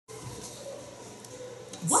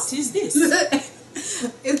What is this?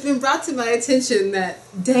 It's been brought to my attention that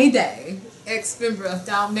DayDay, ex-member of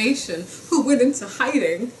Dalmatian, who went into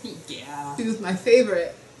hiding, he was my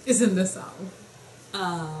favorite, is in this song.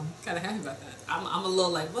 Kind of happy about that. I'm a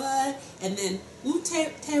little like, what? And then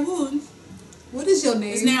Woon. What is your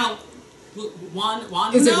name? It's now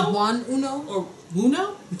Wuno? Is it Wuno? Or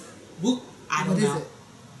Wuno? I don't know. What is it?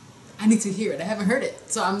 I need to hear it. I haven't heard it,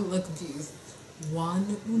 so I'm a little confused.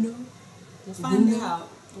 Wuno? We'll find out.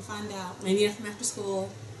 We'll find out. Maybe after school.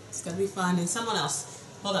 It's gonna be fun. And someone else.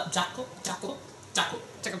 Hold up. Jakop.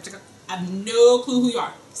 I have no clue who you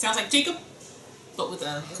are. Sounds like Jacob, but with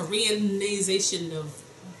a Koreanization of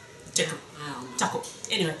Jacob. Jakop.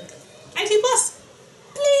 Anyway. 19 plus.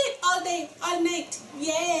 Play it all day, all night.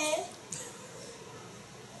 Yeah.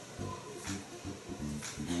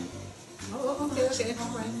 Oh, okay.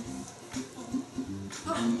 All right.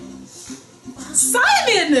 Oh.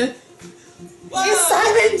 Simon! Whoa. Is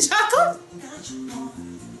Simon Jakop?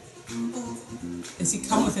 Is he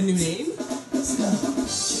come with a new name?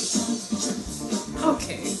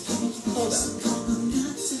 Okay. Hold up.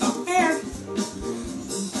 Unprepared.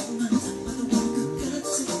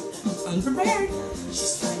 Unprepared.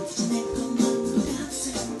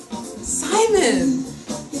 Simon!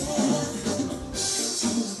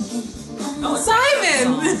 Oh, Simon!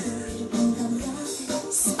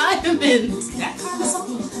 Simon! That kind of song?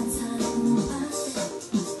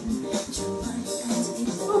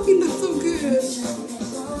 Oh, he looks so good.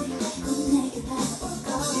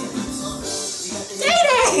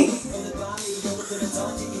 DayDay!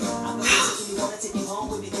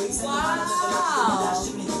 Wow.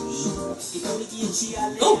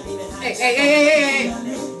 Oh. Hey.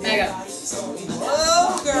 Back up.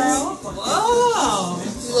 Whoa, girl. Whoa.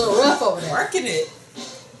 He's a little rough over there. Working it.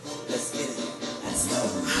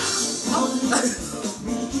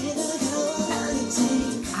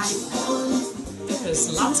 There's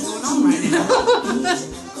lots going on right now.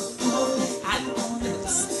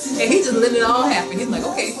 And he just letting it all happen. He's like,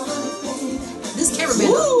 okay. This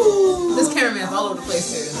cameraman's all over the place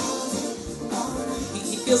here.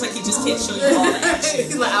 He feels like he just can't show you all the action.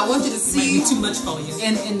 He's like, I want you to see. Might be too much for you.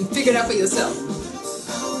 And figure it out for yourself.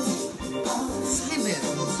 Simon.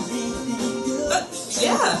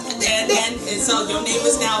 Yeah. And so your name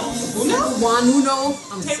is now Wuno? Wuno.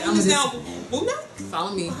 Your name is now Wuno?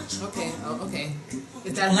 Follow me. Okay. Oh, okay.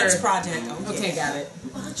 Is that Let's her? project. Oh, Okay, yeah. got it.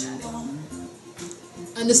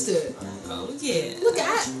 Understood. Oh, yeah. Look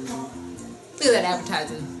at that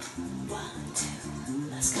advertising.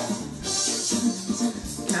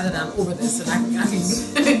 Now that I'm over this and I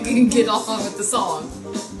can get off with the song.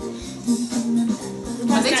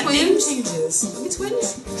 Are they twins? Changes. Are they twins?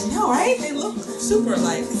 I know, right? They look super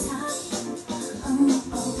like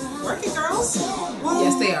working girls.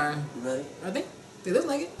 Yes, they are. Are they? They look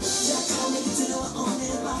like it.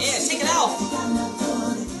 Yeah, take it out.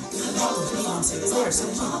 They are so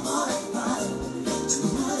cute.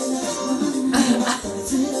 I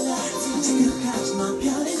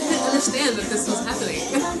didn't understand that this was happening.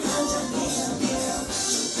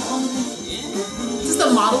 Is this a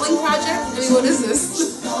modeling project? I mean, what is this?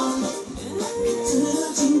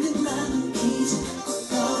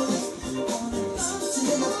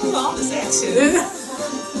 All this action.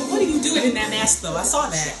 What are you doing in that mask, though? I saw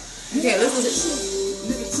that. Okay, this is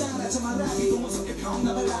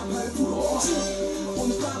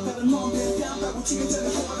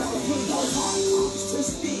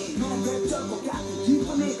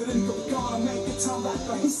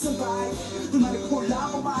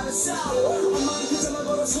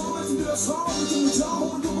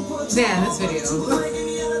damn, this video.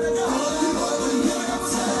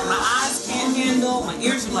 My eyes can't handle. My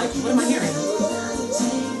ears are like, what am I hearing?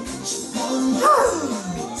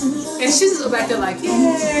 And she's just back there like,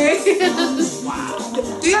 yay! Wow.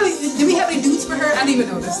 Do we have any dudes for her? I didn't even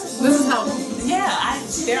notice. This is how. Yeah,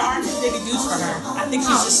 there aren't any dudes for her. I think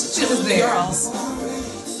she's just there. girls.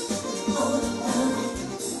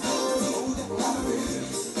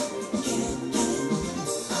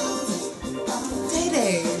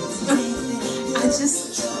 DayDay. I just.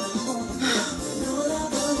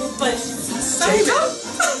 But Simon?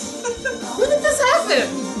 When did this happen?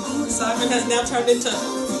 Simon has now turned into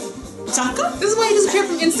Jakop? This is why you disappeared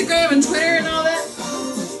from Instagram and Twitter and all that?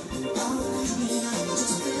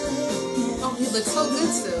 Oh, he looks so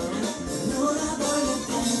good still.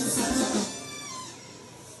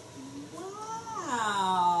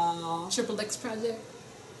 Wow. XXX project.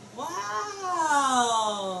 Wow.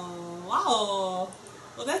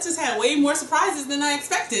 Well, that just had way more surprises than I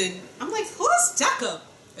expected. I'm like, who's Jakop?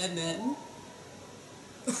 And then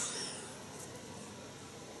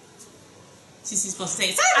She's supposed to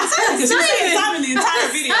say Simon, Simon, because she was saying Simon the entire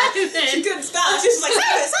video. She couldn't stop. She was like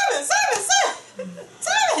Simon, Simon, Simon,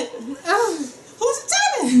 Simon, Simon. Who's it,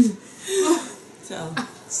 Simon? So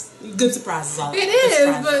good surprises all. It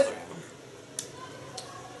is, but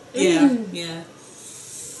yeah.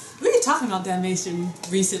 We were talking about Dalmatian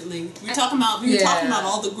recently. We were talking about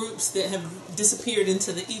all the groups that have disappeared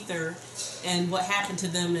into the ether and what happened to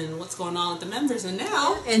them and what's going on with the members. And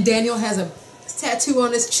now, and Daniel has a tattoo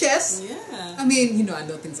on his chest. Yeah. I mean, I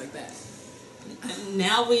know things like that. And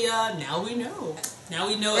now we know. Now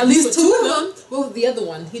we know at least two of them. Well, the other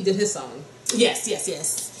one, he did his song. Yes.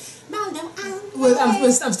 Well,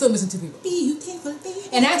 I'm still missing two people. Beautiful.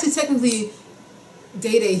 And actually, technically,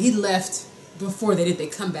 DayDay, he left before they did their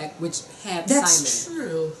comeback, which had That's Simon.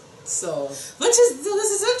 true. So, this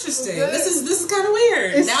is interesting. This is kind of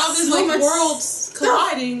weird. It's now there's so like worlds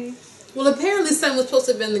colliding. Well, apparently Simon was supposed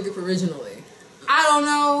to have been in the group originally. I don't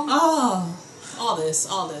know. Oh, all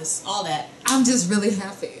that. I'm just really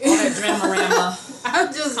happy. All that drama.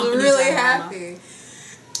 I'm just really happy.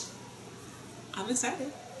 I'm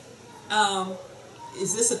excited.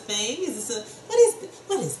 Is this a thing?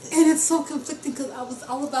 What is this? And it's so conflicting because I was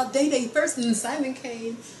all about DayDay first, and then Simon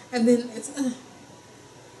came, and then it's.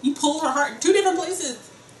 You pulled her heart in two different places,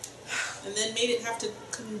 and then made it have to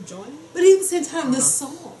conjoin. But even at the same time, this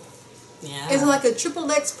song. Yeah. It's like a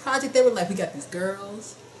XXX project. They were like, we got these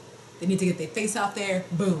girls. They need to get their face out there.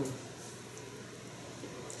 Boom.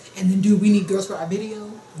 And then, we need girls for our video?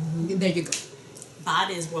 Mm-hmm. There you go.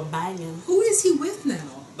 Bodies were banging. Who is he with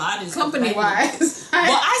now? Bodies company-wise.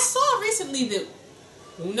 Well, I saw recently that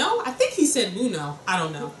Wuno. I think he said Wuno. I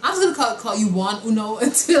don't know. I'm just gonna call you Juan Uno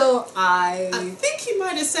until I think he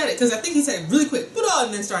might have said it because I think he said it really quick. Put on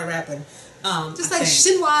and then started rapping. Just like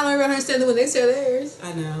Shinwa, I don't understand when they say theirs.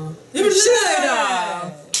 I know.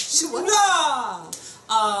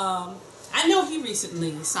 I know he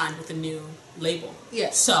recently signed with a new label.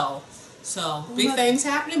 Yeah. So big things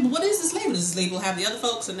happening. But what is this label? Does this label have the other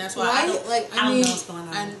folks? And that's why I don't know what's going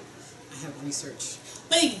on. I have research.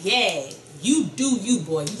 But yeah, you do you,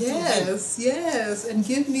 boy. Yes, and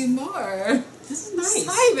give me more. This is nice.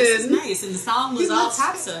 Simon. This is nice. And the song was all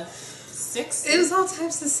types of sexy. It was all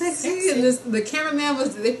types of sexy. And the cameraman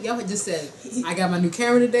y'all had just said, I got my new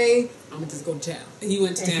camera today. I'm gonna just go to town. He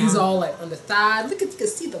went to town. He's all like on the thigh. Look, you can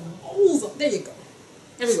see the moles up. There you go.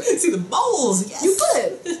 Everywhere. You can see the moles. Yes. You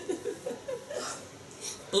could.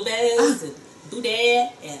 Boobies and boudin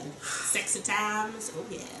and sexy times. Oh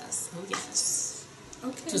yes.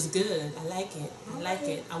 Okay. It was good. I like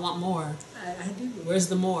it. I want more. I do. Where's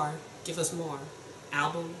the more? Give us more.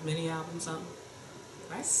 Album, mini album, something.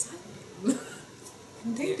 Right?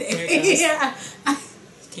 DayDay. There it goes. Yeah.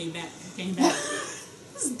 Came back.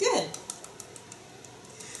 This is good.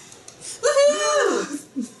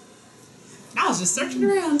 Woohoo! I was just searching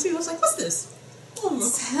around too. I was like, what's this? Tell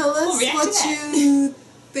us what you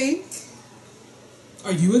think.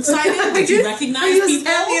 Are you excited? Did you recognize people? Are you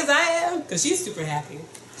people? as happy as I am? Because she's super happy.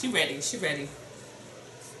 She's ready.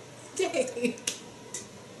 Yay!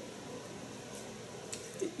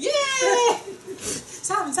 Yeah!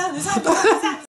 Simon.